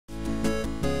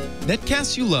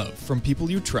Netcasts you love from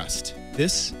people you trust.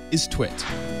 This is Twit.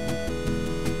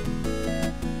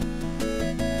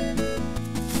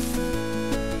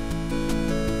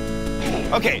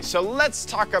 Okay, so let's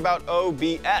talk about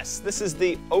OBS. This is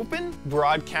the Open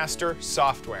Broadcaster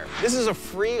software. This is a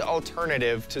free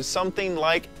alternative to something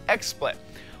like XSplit.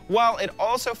 While it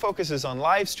also focuses on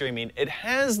live streaming, it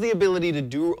has the ability to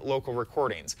do local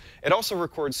recordings. It also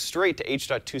records straight to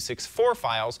H.264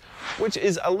 files, which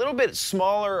is a little bit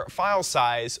smaller file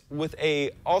size with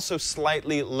a also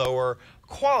slightly lower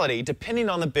quality depending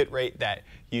on the bitrate that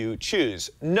you choose.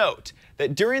 Note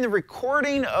that during the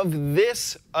recording of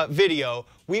this video,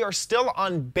 we are still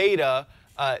on beta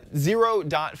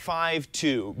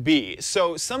 0.52b.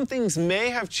 So some things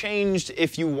may have changed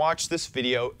if you watch this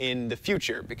video in the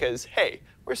future because, hey,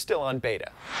 we're still on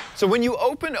beta. So when you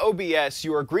open OBS,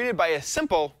 you are greeted by a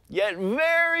simple yet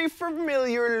very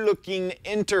familiar looking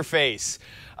interface.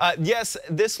 Yes,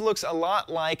 this looks a lot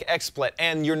like XSplit,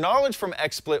 and your knowledge from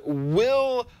XSplit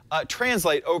will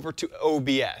translate over to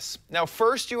OBS. Now,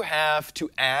 first you have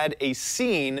to add a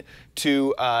scene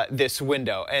to this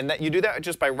window, and that you do that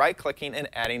just by right-clicking and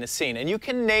adding a scene. And you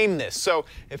can name this. So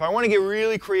if I want to get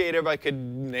really creative, I could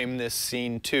name this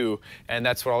scene 2, and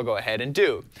that's what I'll go ahead and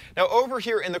do. Now, over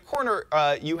here in the corner,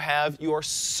 you have your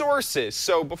sources.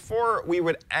 So before we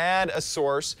would add a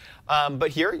source, but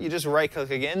here you just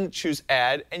right-click again, choose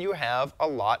Add, and you have a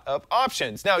lot of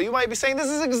options. Now, you might be saying this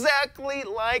is exactly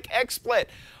like XSplit.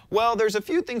 Well, there's a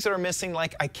few things that are missing,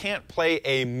 like I can't play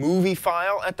a movie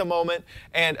file at the moment,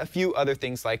 and a few other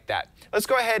things like that. Let's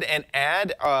go ahead and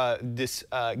add this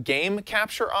game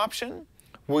capture option.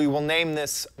 We will name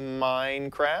this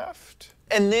Minecraft.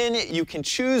 And then you can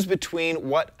choose between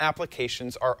what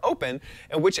applications are open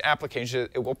and which applications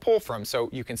it will pull from. So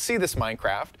you can see this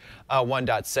Minecraft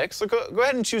 1.6. So go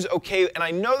ahead and choose OK. And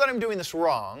I know that I'm doing this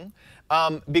wrong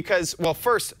because, well,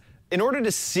 first, in order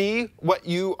to see what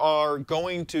you are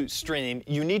going to stream,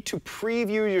 you need to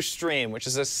preview your stream, which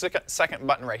is a second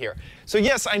button right here. So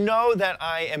yes, I know that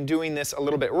I am doing this a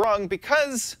little bit wrong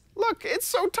because, look, it's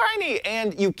so tiny,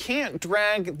 and you can't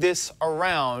drag this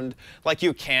around like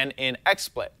you can in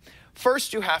XSplit.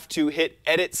 First, you have to hit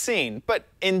Edit Scene, but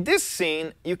in this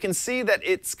scene, you can see that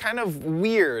it's kind of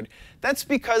weird. That's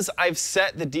because I've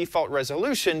set the default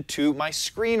resolution to my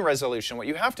screen resolution. What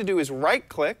you have to do is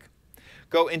right-click,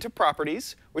 go into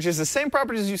Properties, which is the same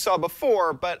properties you saw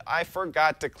before, but I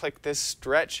forgot to click this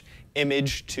Stretch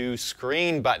Image to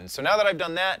Screen button. So now that I've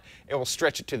done that, it will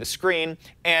stretch it to the screen.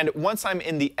 And once I'm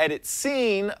in the Edit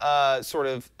Scene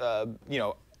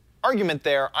argument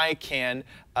there, I can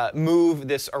move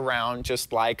this around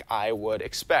just like I would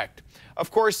expect.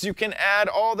 Of course, you can add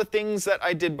all the things that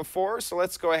I did before. So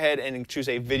let's go ahead and choose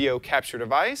a video capture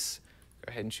device.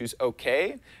 Go ahead and choose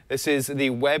OK. This is the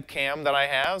webcam that I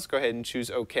have. Let's go ahead and choose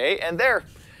OK. And there.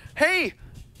 Hey!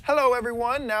 Hello,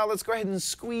 everyone. Now let's go ahead and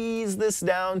squeeze this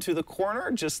down to the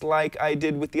corner, just like I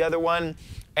did with the other one.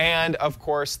 And of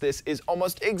course, this is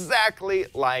almost exactly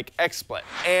like XSplit.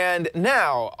 And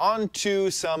now, on to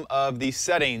some of the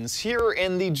settings. Here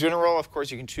in the general, of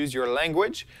course, you can choose your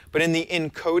language. But in the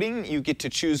encoding, you get to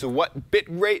choose what bit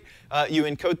rate you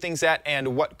encode things at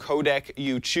and what codec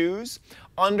you choose.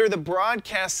 Under the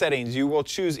broadcast settings, you will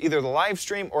choose either the live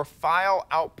stream or file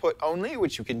output only,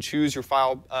 which you can choose your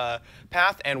file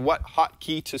path and what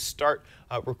hotkey to start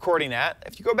recording at.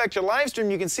 If you go back to live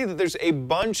stream, you can see that there's a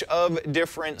bunch of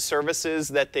different services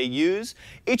that they use.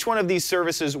 Each one of these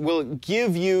services will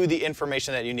give you the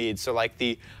information that you need, so like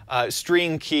the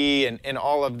stream key and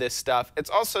all of this stuff. It's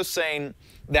also saying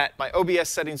that my OBS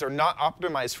settings are not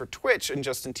optimized for Twitch and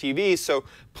Justin TV, so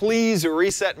please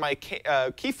reset my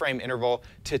keyframe interval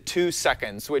to 2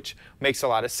 seconds, which makes a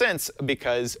lot of sense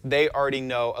because they already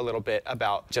know a little bit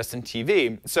about Justin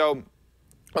TV. So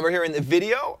over here in the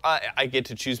video, I get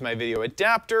to choose my video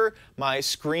adapter, my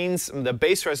screen's, the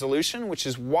base resolution, which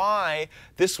is why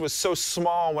this was so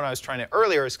small when I was trying it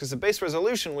earlier, is because the base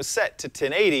resolution was set to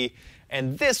 1080,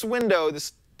 and this window,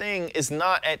 this thing is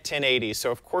not at 1080,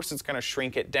 so of course it's going to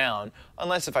shrink it down,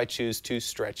 unless if I choose to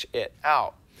stretch it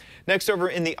out. Next, over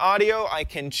in the audio, I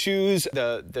can choose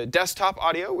the desktop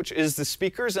audio, which is the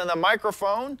speakers and the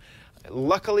microphone.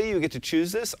 Luckily, you get to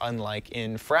choose this, unlike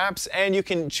in Fraps, and you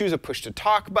can choose a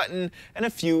push-to-talk button and a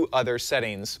few other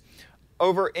settings.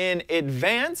 Over in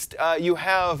Advanced, you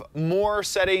have more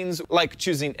settings, like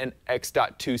choosing an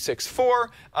X.264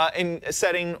 in a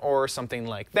setting or something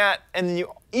like that. And then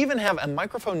you even have a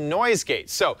microphone noise gate.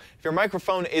 So if your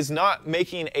microphone is not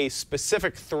making a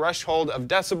specific threshold of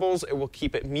decibels, it will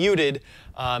keep it muted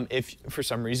if for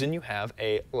some reason you have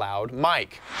a loud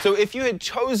mic. So if you had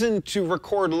chosen to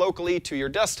record locally to your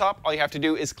desktop, all you have to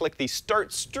do is click the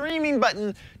Start Streaming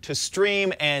button to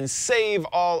stream and save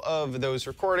all of those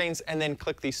recordings, and then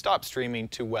click the Stop Streaming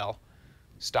to, well,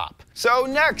 stop. So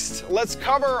next, let's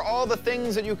cover all the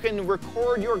things that you can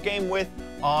record your game with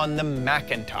on the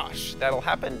Macintosh. That'll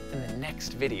happen in the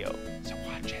next video.